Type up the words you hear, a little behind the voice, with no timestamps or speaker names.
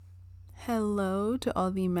Hello to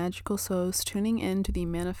all the magical souls tuning in to the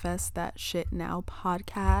Manifest That Shit Now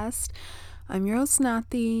podcast. I'm your host,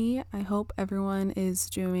 Nathi. I hope everyone is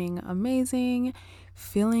doing amazing,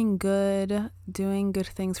 feeling good, doing good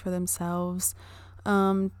things for themselves.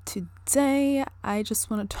 Today, I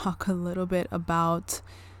just want to talk a little bit about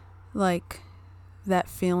that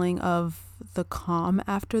feeling of the calm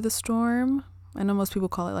after the storm. I know most people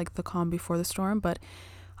call it the calm before the storm, but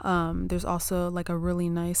there's also a really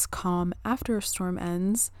nice calm after a storm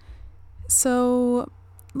ends. So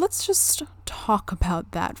let's just talk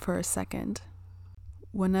about that for a second.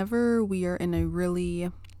 Whenever we are in a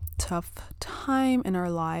really tough time in our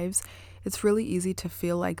lives, it's really easy to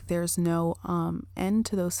feel like there's no end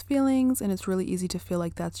to those feelings, and it's really easy to feel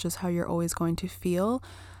like that's just how you're always going to feel.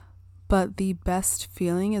 But the best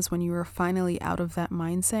feeling is when you are finally out of that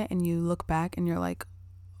mindset and you look back and you're like,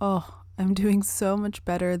 oh, I'm doing so much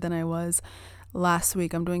better than I was last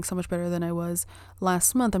week. I'm doing so much better than I was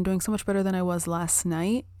last month. I'm doing so much better than I was last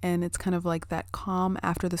night. And it's kind of like that calm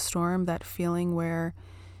after the storm, that feeling where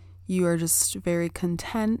you are just very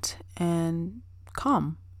content and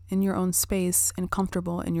calm in your own space and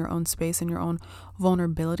comfortable in your own space and your own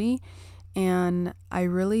vulnerability. And I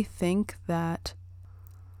really think that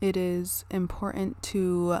it is important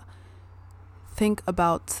to think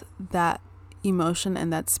about that emotion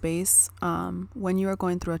and that space when you are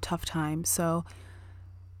going through a tough time. So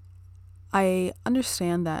I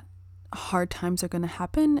understand that hard times are going to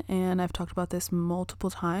happen, and I've talked about this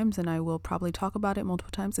multiple times, and I will probably talk about it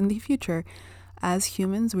multiple times in the future. As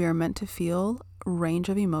humans, we are meant to feel a range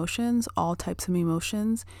of emotions, all types of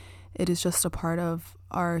emotions. It is just a part of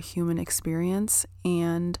our human experience,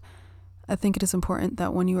 and I think it is important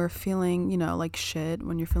that when you are feeling, like shit,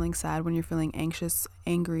 when you're feeling sad, when you're feeling anxious,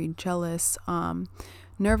 angry, jealous,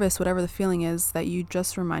 nervous, whatever the feeling is, that you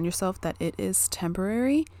just remind yourself that it is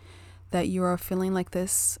temporary, that you are feeling like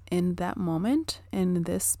this in that moment, in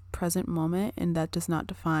this present moment, and that does not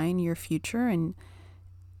define your future. And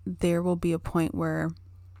there will be a point where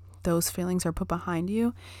those feelings are put behind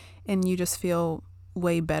you and you just feel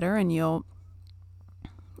way better, and you'll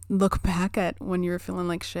look back at when you were feeling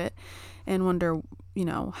like shit and wonder,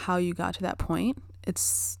 how you got to that point.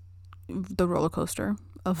 It's the roller coaster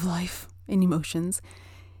of life and emotions.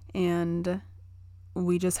 And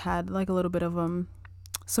we just had a little bit of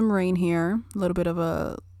some rain here, a little bit of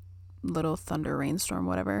a little thunder rainstorm,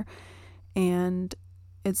 whatever. And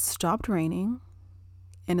it stopped raining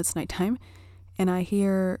and it's nighttime, and I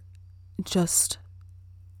hear just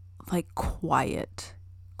quiet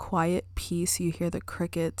peace. You hear the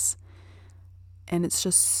crickets, and it's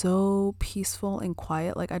just so peaceful and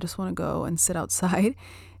quiet. I just want to go and sit outside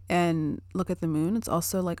and look at the moon. It's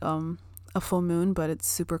also a full moon, but it's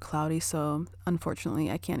super cloudy, so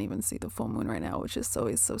unfortunately I can't even see the full moon right now, which is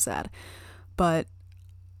always so sad. But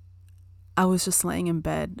I was just laying in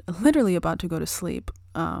bed, literally about to go to sleep,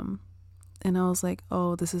 and I was like,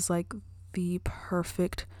 oh, this is the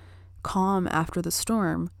perfect calm after the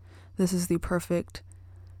storm. This is the perfect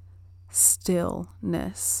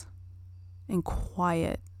stillness and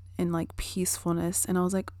quiet and peacefulness. And I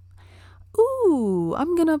was like, ooh,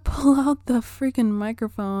 I'm gonna pull out the freaking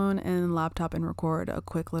microphone and laptop and record a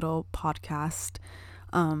quick little podcast.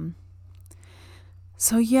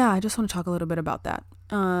 So yeah, I just want to talk a little bit about that.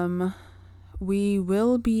 We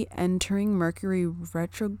will be entering Mercury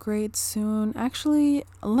retrograde soon. Actually,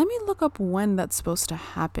 let me look up when that's supposed to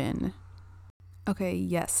happen. Okay,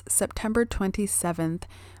 yes, September 27th,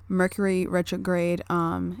 Mercury retrograde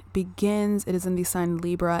begins. It is in the sign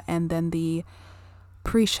Libra, and then the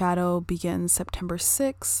pre-shadow begins September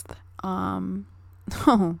 6th.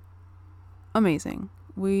 Oh, amazing.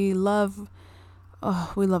 We love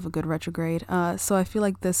a good retrograde. So I feel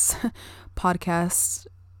like this podcast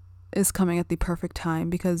is coming at the perfect time,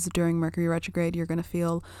 because during Mercury retrograde, you're going to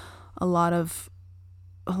feel a lot of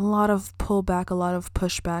pullback, a lot of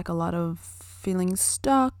pushback, a lot of feeling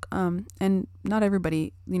stuck, and not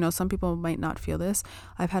everybody, some people might not feel this.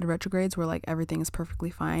 I've had retrogrades where everything is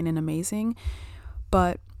perfectly fine and amazing,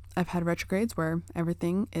 but I've had retrogrades where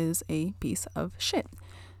everything is a piece of shit.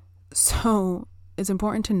 So it's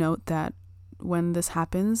important to note that when this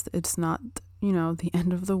happens, it's not the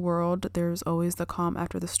end of the world. There's always the calm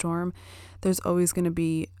after the storm. There's always going to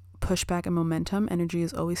be pushback and momentum. Energy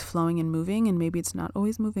is always flowing and moving, and maybe it's not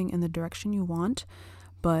always moving in the direction you want,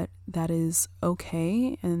 but that is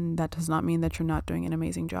okay, and that does not mean that you're not doing an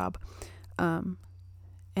amazing job. And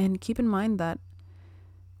keep in mind that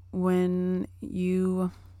when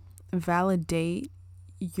you validate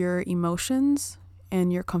your emotions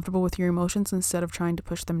and you're comfortable with your emotions instead of trying to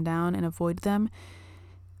push them down and avoid them,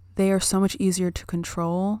 they are so much easier to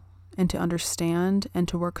control and to understand and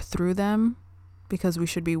to work through them, because we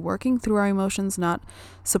should be working through our emotions, not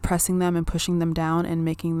suppressing them and pushing them down and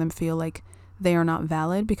making them feel like they are not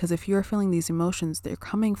valid. Because if you're feeling these emotions, they're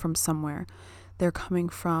coming from somewhere. They're coming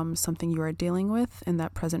from something you are dealing with in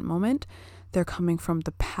that present moment. They're coming from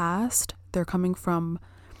the past. They're coming from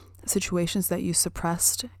situations that you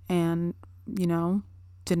suppressed and,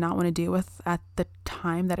 did not want to deal with at the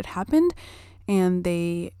time that it happened. And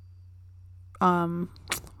they,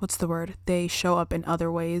 they show up in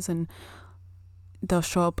other ways, and they'll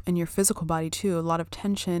show up in your physical body too. A lot of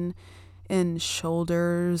tension in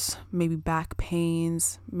shoulders, maybe back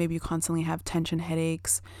pains, maybe you constantly have tension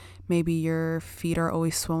headaches, maybe your feet are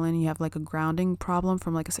always swollen, you have like a grounding problem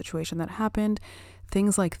from like a situation that happened,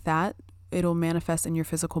 things like that. It'll manifest in your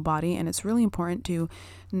physical body. And it's really important to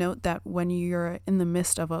note that when you're in the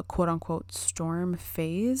midst of a quote unquote storm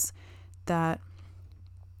phase, that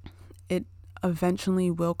it eventually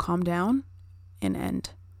will calm down and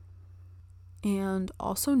end. And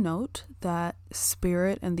also note that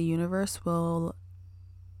spirit and the universe will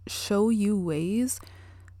show you ways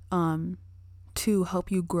to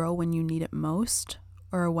help you grow when you need it most,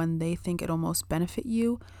 or when they think it'll most benefit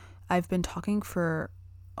you. I've been talking for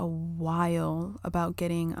a while about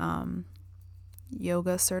getting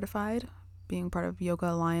yoga certified, being part of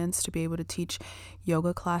Yoga Alliance to be able to teach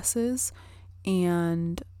yoga classes.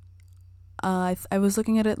 And I was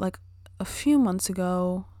looking at it like a few months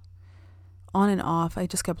ago, on and off. I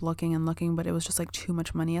just kept looking and looking, but it was just like too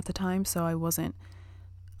much money at the time, so I wasn't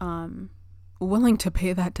willing to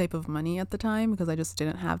pay that type of money at the time, because I just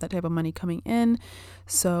didn't have that type of money coming in.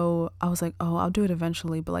 So I was like, oh, I'll do it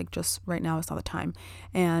eventually, but like just right now it's not the time.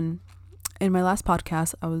 And in my last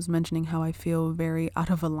podcast, I was mentioning how I feel very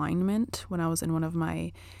out of alignment when I was in one of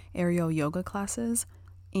my aerial yoga classes.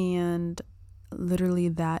 And literally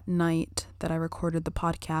that night that I recorded the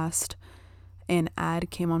podcast, an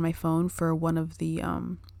ad came on my phone for one of the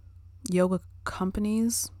yoga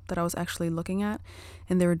companies that I was actually looking at,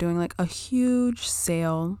 and they were doing like a huge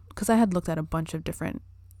sale, because I had looked at a bunch of different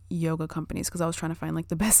yoga companies because I was trying to find like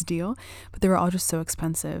the best deal, but they were all just so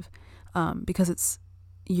expensive, because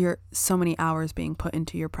you're so many hours being put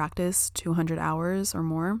into your practice, 200 hours or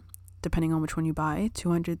more, depending on which one you buy,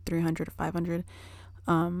 200, 300, or 500.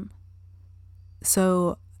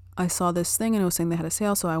 So I saw this thing and it was saying they had a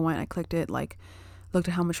sale, so I went, I clicked it, like looked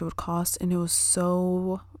at how much it would cost, and it was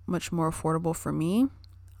so much more affordable for me,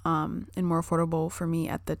 and more affordable for me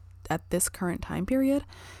at this current time period.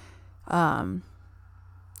 And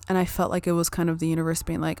I felt like it was kind of the universe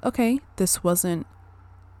being like, okay, this wasn't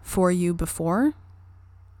for you before,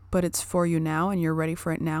 but it's for you now, and you're ready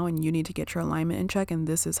for it now, and you need to get your alignment in check, and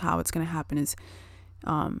this is how it's going to happen, is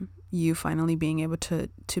you finally being able to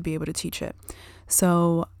be able to teach it.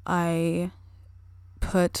 So I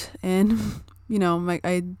put in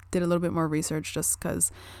I did a little bit more research, just because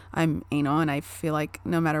I'm anal, and I feel like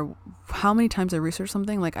no matter how many times I research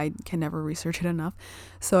something, like I can never research it enough.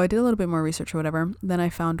 So I did a little bit more research or whatever. Then I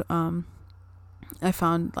found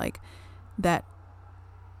like that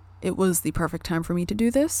it was the perfect time for me to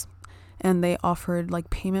do this, and they offered like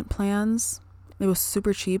payment plans. It was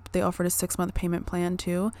super cheap. They offered a 6-month payment plan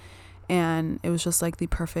too, and it was just like the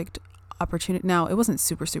perfect opportunity. Now, it wasn't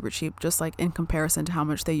super cheap, just like in comparison to how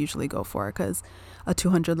much they usually go for, because a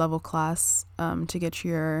 200 level class to get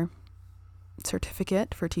your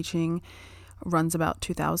certificate for teaching runs about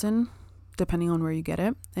 $2,000 depending on where you get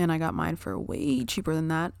it, and I got mine for way cheaper than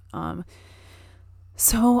that.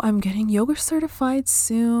 So I'm getting yoga certified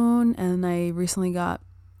soon, and I recently got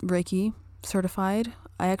Reiki certified.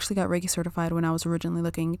 I actually got Reiki certified when I was originally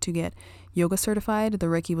looking to get yoga certified. The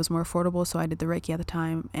Reiki was more affordable, so I did the Reiki at the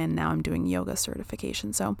time, and now I'm doing yoga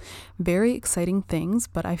certification. So very exciting things,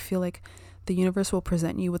 but I feel like the universe will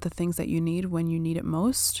present you with the things that you need when you need it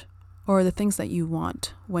most, or the things that you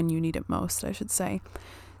want when you need it most, I should say.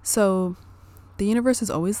 So the universe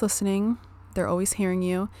is always listening. They're always hearing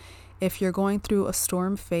you. If you're going through a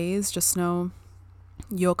storm phase, just know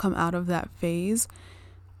you'll come out of that phase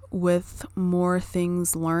with more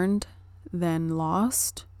things learned than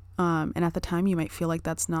lost. And at the time you might feel like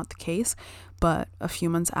that's not the case, but a few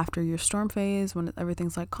months after your storm phase, when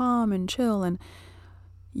everything's like calm and chill and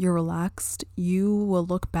you're relaxed, you will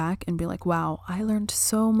look back and be like, wow, I learned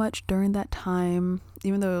so much during that time,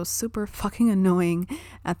 even though it was super fucking annoying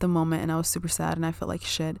at the moment and I was super sad and I felt like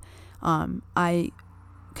shit. I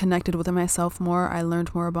connected with myself more, I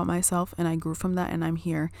learned more about myself, and I grew from that, and I'm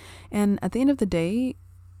here. And at the end of the day,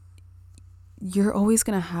 you're always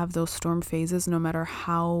going to have those storm phases, no matter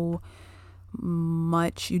how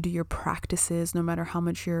much you do your practices, no matter how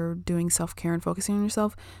much you're doing self-care and focusing on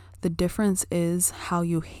yourself. The difference is how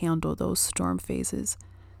you handle those storm phases.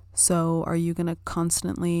 So are you going to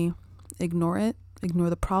constantly ignore it, ignore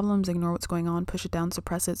the problems, ignore what's going on, push it down,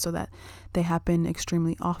 suppress it so that they happen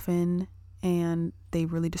extremely often and they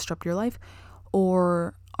really disrupt your life?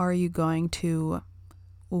 Or are you going to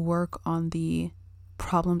work on the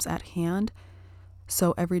problems at hand,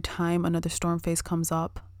 so every time another storm phase comes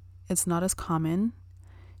up, it's not as common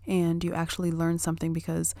and you actually learn something,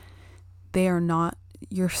 because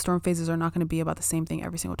your storm phases are not going to be about the same thing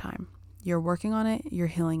every single time. You're working on it, you're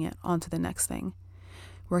healing it onto the next thing.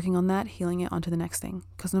 Working on that, healing it onto the next thing.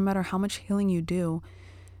 Because no matter how much healing you do,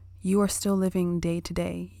 you are still living day to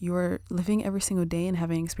day. You are living every single day and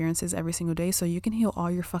having experiences every single day. So you can heal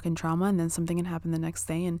all your fucking trauma and then something can happen the next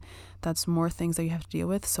day, and that's more things that you have to deal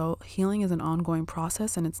with. So healing is an ongoing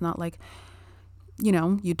process, and it's not like,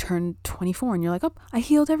 you turn 24 and you're like, oh, I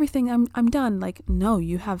healed everything. I'm done. Like, no,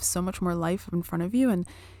 you have so much more life in front of you, and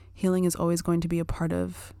healing is always going to be a part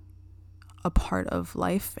of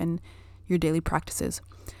life and your daily practices.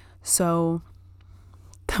 So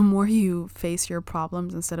the more you face your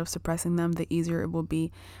problems instead of suppressing them, the easier it will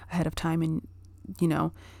be ahead of time. And,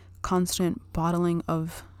 constant bottling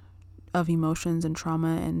of emotions and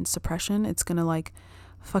trauma and suppression, it's going to like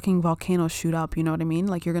fucking volcano shoot up. You know what I mean?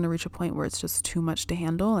 Like, you're going to reach a point where it's just too much to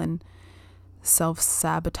handle, and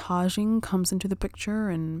self-sabotaging comes into the picture,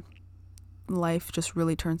 and life just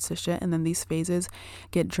really turns to shit. And then these phases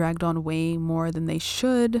get dragged on way more than they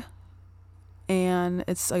should. And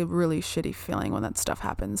it's a really shitty feeling when that stuff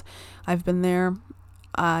happens. I've been there.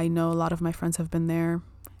 I know a lot of my friends have been there,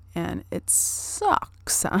 and it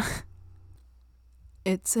sucks.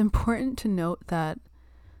 It's important to note that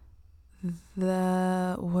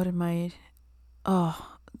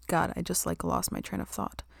oh God, I just like lost my train of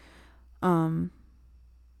thought.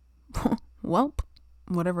 Welp,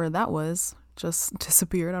 whatever that was just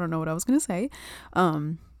disappeared. I don't know what I was going to say.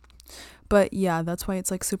 But yeah, that's why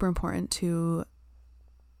it's like super important to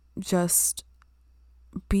just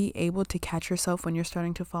be able to catch yourself when you're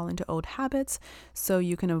starting to fall into old habits, so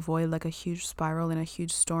you can avoid like a huge spiral and a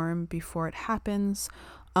huge storm before it happens.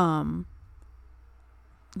 Like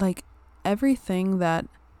everything that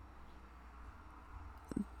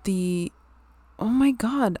oh my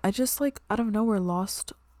God, I just like out of nowhere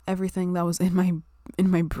lost everything that was in my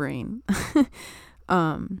brain.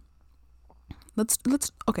 Let's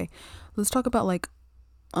talk about like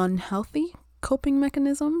unhealthy coping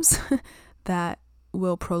mechanisms that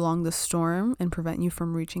will prolong the storm and prevent you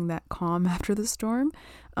from reaching that calm after the storm.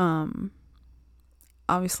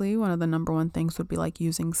 Obviously, one of the number one things would be like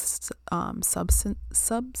using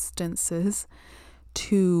substances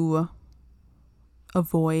to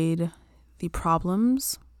avoid the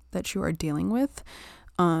problems that you are dealing with.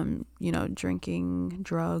 Drinking,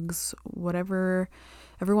 drugs, whatever.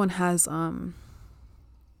 Everyone has one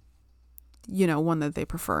that they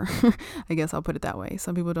prefer. I guess I'll put it that way.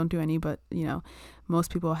 Some people don't do any, but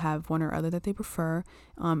most people have one or other that they prefer,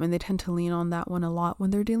 and they tend to lean on that one a lot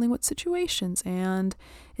when they're dealing with situations, and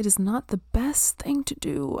it is not the best thing to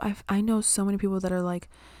do. I know so many people that are like,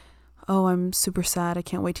 oh, I'm super sad, I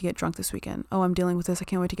can't wait to get drunk this weekend. Oh, I'm dealing with this, I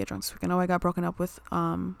can't wait to get drunk this weekend. Oh, I got broken up with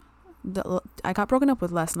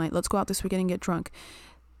last night, let's go out this weekend and get drunk.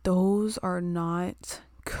 Those are not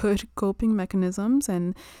good coping mechanisms,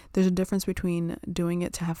 and there's a difference between doing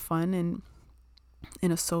it to have fun and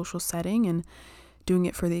in a social setting and doing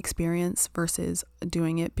it for the experience versus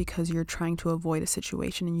doing it because you're trying to avoid a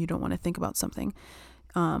situation and you don't want to think about something.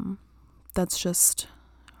 That's just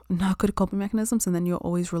not good coping mechanisms, and then you'll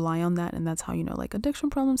always rely on that, and that's how like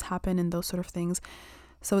addiction problems happen and those sort of things.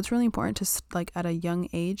 So it's really important to like at a young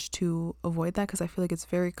age to avoid that, because I feel like it's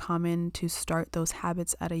very common to start those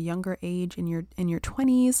habits at a younger age in your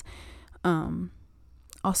 20s.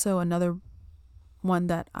 Also, another one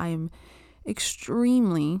that I'm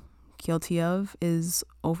extremely guilty of is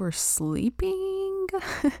oversleeping.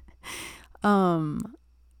 I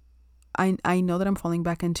know that I'm falling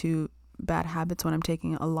back into bad habits when I'm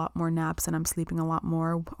taking a lot more naps and I'm sleeping a lot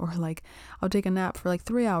more, or like I'll take a nap for like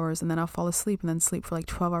 3 hours and then I'll fall asleep and then sleep for like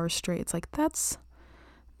 12 hours straight. It's like that's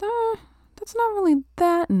not really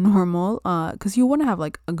that normal, because you want to have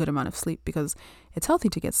like a good amount of sleep because it's healthy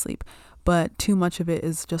to get sleep, but too much of it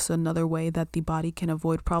is just another way that the body can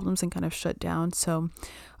avoid problems and kind of shut down. So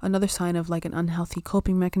another sign of like an unhealthy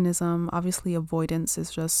coping mechanism, obviously avoidance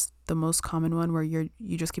is just the most common one, where you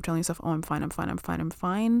just keep telling yourself, oh, I'm fine,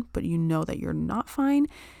 but you know that you're not fine,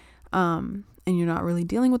 and you're not really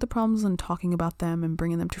dealing with the problems and talking about them and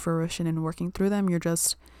bringing them to fruition and working through them. You're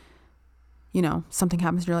just something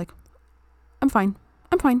happens, you're like, I'm fine,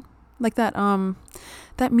 Like that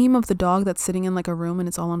meme of the dog that's sitting in like a room and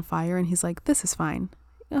it's all on fire and he's like, this is fine.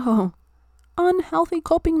 Oh, unhealthy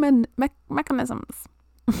coping mechanisms.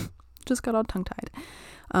 Just got all tongue tied.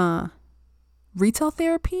 Retail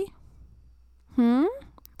therapy.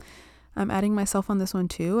 I'm adding myself on this one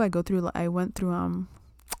too. I went through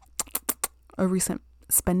a recent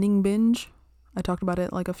spending binge. I talked about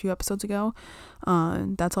it like a few episodes ago.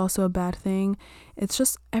 That's also a bad thing. It's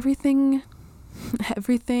just everything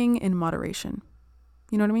in moderation.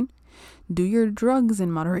 You know what I mean? Do your drugs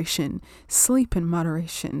in moderation, sleep in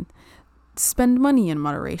moderation, spend money in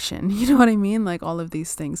moderation. You know what I mean? Like all of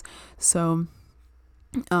these things. So,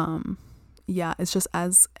 yeah, it's just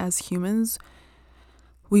as humans,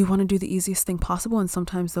 we want to do the easiest thing possible, and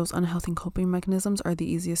sometimes those unhealthy coping mechanisms are the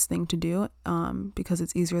easiest thing to do, because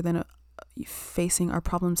it's easier than facing our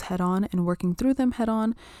problems head on and working through them head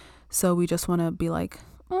on. So we just want to be like,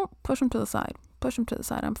 oh, push them to the side,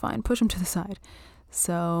 I'm fine, push them to the side.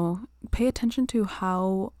 So pay attention to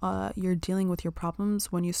how you're dealing with your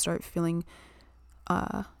problems when you start feeling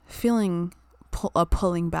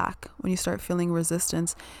pulling back, when you start feeling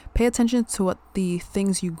resistance. Pay attention to what the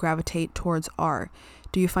things you gravitate towards are.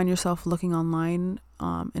 Do you find yourself looking online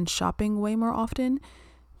and shopping way more often?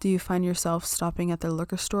 Do you find yourself stopping at the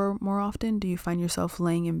liquor store more often? Do you find yourself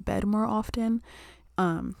laying in bed more often?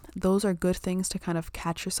 Those are good things to kind of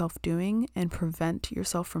catch yourself doing and prevent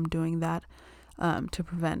yourself from doing that, to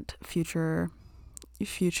prevent future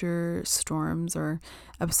storms or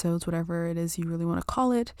episodes, whatever it is you really want to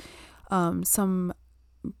call it. Some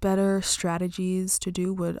better strategies to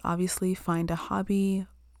do would obviously find a hobby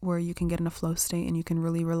where you can get in a flow state and you can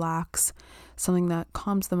really relax, something that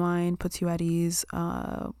calms the mind, puts you at ease,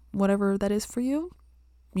 whatever that is for you,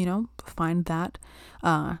 find that.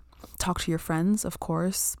 Talk to your friends, of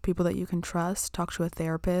course, people that you can trust. Talk to a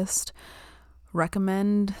therapist.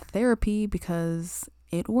 Recommend therapy because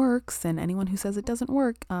it works, and anyone who says it doesn't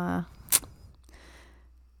work,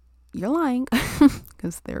 you're lying,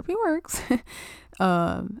 because therapy works.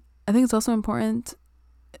 I think it's also important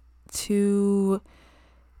to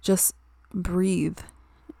just breathe.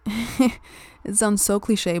 It sounds so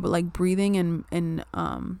cliche, but like breathing and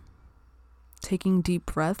taking deep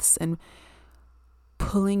breaths and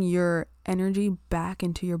pulling your energy back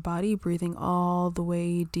into your body, breathing all the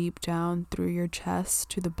way deep down through your chest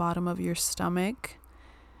to the bottom of your stomach,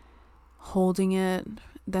 holding it,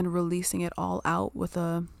 then releasing it all out with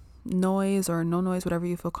a noise or no noise, whatever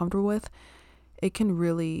you feel comfortable with. It can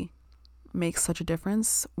really make such a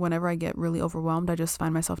difference. Whenever I get really overwhelmed, I just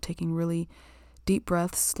find myself taking really deep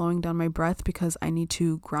breaths, slowing down my breath, because I need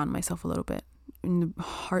to ground myself a little bit. When the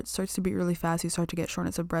heart starts to beat really fast, you start to get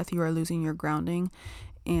shortness of breath, you are losing your grounding,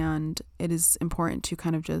 and it is important to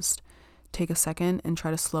kind of just take a second and try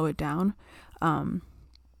to slow it down.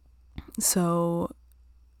 So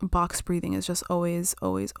box breathing is just always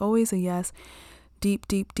a yes. Deep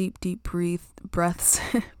breaths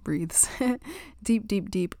breathes.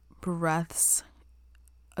 deep breaths.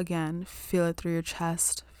 Again, feel it through your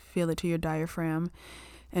chest, feel it to your diaphragm,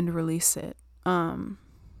 and release it.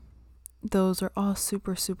 Those are all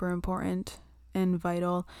super important and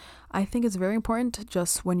vital. I think it's very important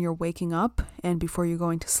just when you're waking up and before you're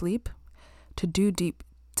going to sleep to do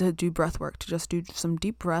breath work, to just do some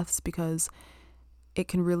deep breaths, because it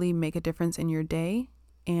can really make a difference in your day.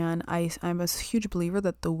 And I'm a huge believer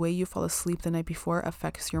that the way you fall asleep the night before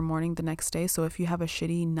affects your morning the next day. So if you have a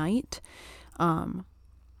shitty night, and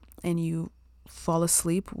you fall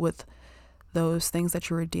asleep with those things that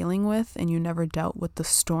you were dealing with, and you never dealt with the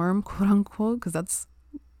storm, quote unquote, because that's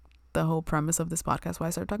the whole premise of this podcast, why I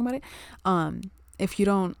started talking about it. If you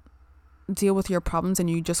don't deal with your problems and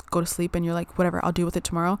you just go to sleep and you're like, whatever, I'll deal with it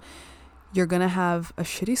tomorrow, you're gonna have a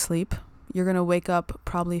shitty sleep. You're gonna wake up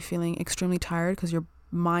probably feeling extremely tired because your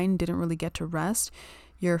mind didn't really get to rest.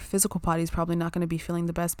 Your physical body is probably not going to be feeling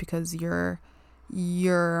the best because your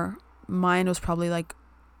mind was probably like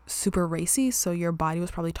super racy, so your body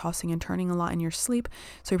was probably tossing and turning a lot in your sleep.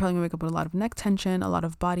 So you're probably gonna wake up with a lot of neck tension, a lot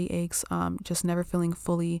of body aches, just never feeling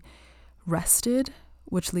fully rested,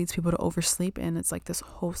 which leads people to oversleep, and it's like this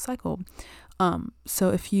whole cycle. So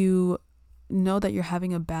if you know that you're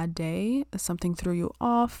having a bad day, something threw you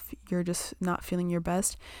off, you're just not feeling your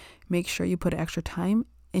best, make sure you put extra time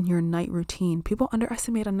in your night routine. People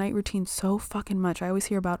underestimate a night routine so fucking much. I always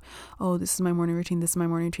hear about, oh, this is my morning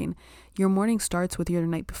routine. Your morning starts with your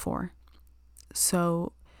night before.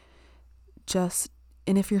 So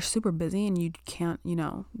and if you're super busy and you can't,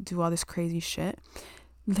 do all this crazy shit,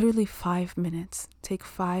 literally 5 minutes. Take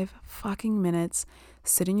 5 fucking minutes,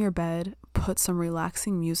 sit in your bed, put some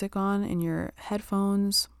relaxing music on in your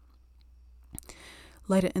headphones,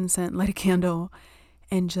 light an incense, light a candle,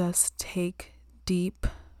 and just take deep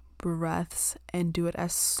breaths and do it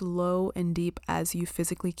as slow and deep as you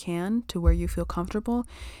physically can to where you feel comfortable,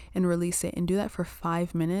 and release it, and do that for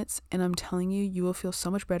 5 minutes. And I'm telling you, you will feel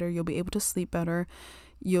so much better. You'll be able to sleep better.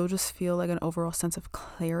 You'll just feel like an overall sense of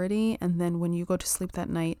clarity. And then when you go to sleep that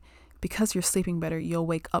night, because you're sleeping better, you'll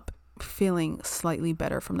wake up feeling slightly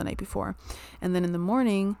better from the night before. And then in the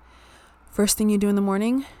morning, first thing you do in the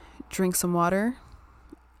morning, drink some water.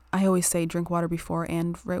 I always say drink water before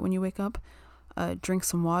and right when you wake up. Drink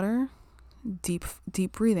some water, deep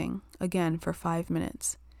breathing again for 5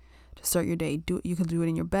 minutes to start your day. You can do it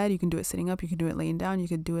in your bed, you can do it sitting up, you can do it laying down, you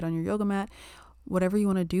can do it on your yoga mat, whatever you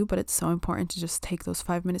want to do. But it's so important to just take those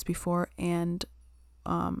 5 minutes before and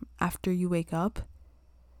after you wake up,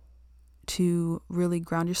 to really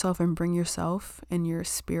ground yourself and bring yourself and your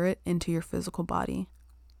spirit into your physical body.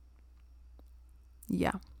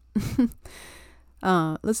 Yeah.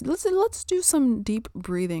 Let's do some deep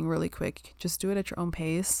breathing really quick. Just do it at your own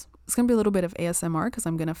pace. It's gonna be a little bit of ASMR because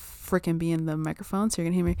I'm gonna freaking be in the microphone, so you're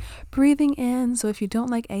gonna hear me breathing in. So if you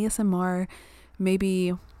don't like ASMR,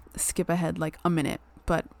 maybe skip ahead like a minute.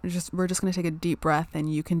 But we're just gonna take a deep breath,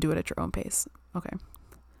 and you can do it at your own pace. Okay.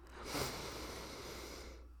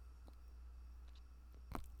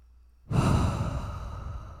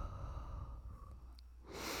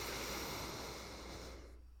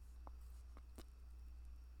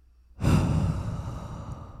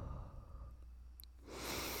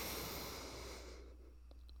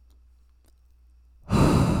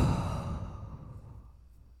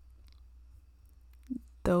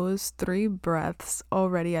 Those 3 breaths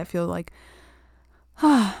already, I feel like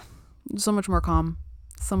so much more calm,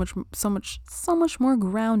 so much more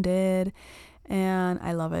grounded, and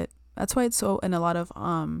I love it. That's why it's so, in a lot of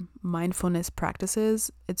mindfulness practices,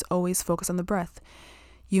 it's always focused on the breath.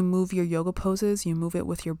 You move your yoga poses, you move it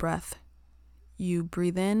with your breath. You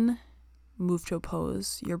breathe in, move to a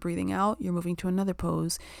pose. You're breathing out, you're moving to another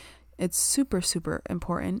pose. It's super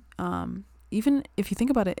important. Even if you think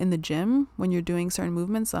about it in the gym, when you're doing certain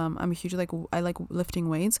movements, I like lifting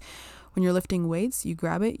weights. When you're lifting weights, you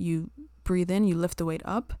grab it, you breathe in, you lift the weight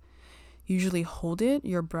up, you usually hold it,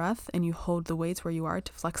 your breath, and you hold the weights where you are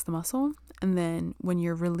to flex the muscle. And then when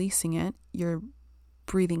you're releasing it, you're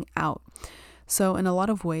breathing out. So in a lot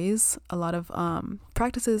of ways, a lot of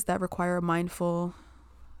practices that require mindfulness,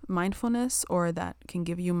 or that can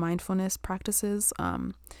give you mindfulness practices,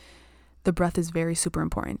 the breath is very super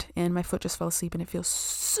important. And my foot just fell asleep and it feels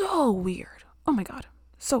so weird. Oh my God.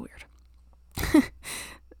 So weird.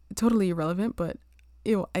 Totally irrelevant, but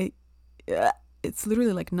it's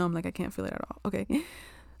literally like numb. Like I can't feel it at all. Okay.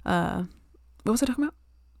 What was I talking about?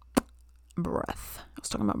 Breath. I was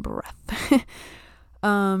talking about breath.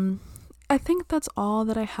 I think that's all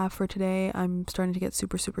that I have for today. I'm starting to get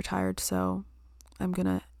super tired, so I'm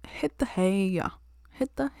gonna hit the hay.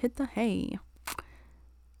 Hit the hay.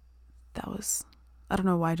 That was, I don't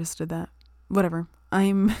know why I just did that. Whatever.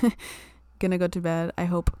 I'm gonna go to bed. I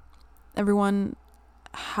hope everyone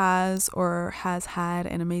has had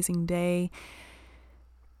an amazing day.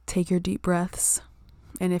 Take your deep breaths.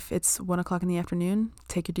 And if it's 1 o'clock in the afternoon,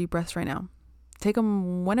 take your deep breaths right now. Take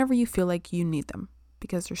them whenever you feel like you need them,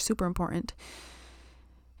 because they're super important.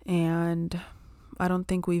 And I don't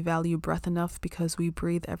think we value breath enough because we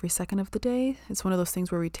breathe every second of the day. It's one of those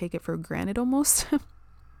things where we take it for granted almost.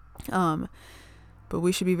 But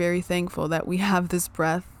we should be very thankful that we have this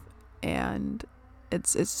breath, and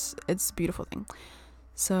it's a beautiful thing.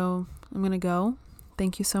 So I'm gonna go.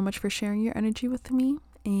 Thank you so much for sharing your energy with me,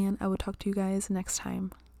 and I will talk to you guys next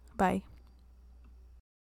time. Bye.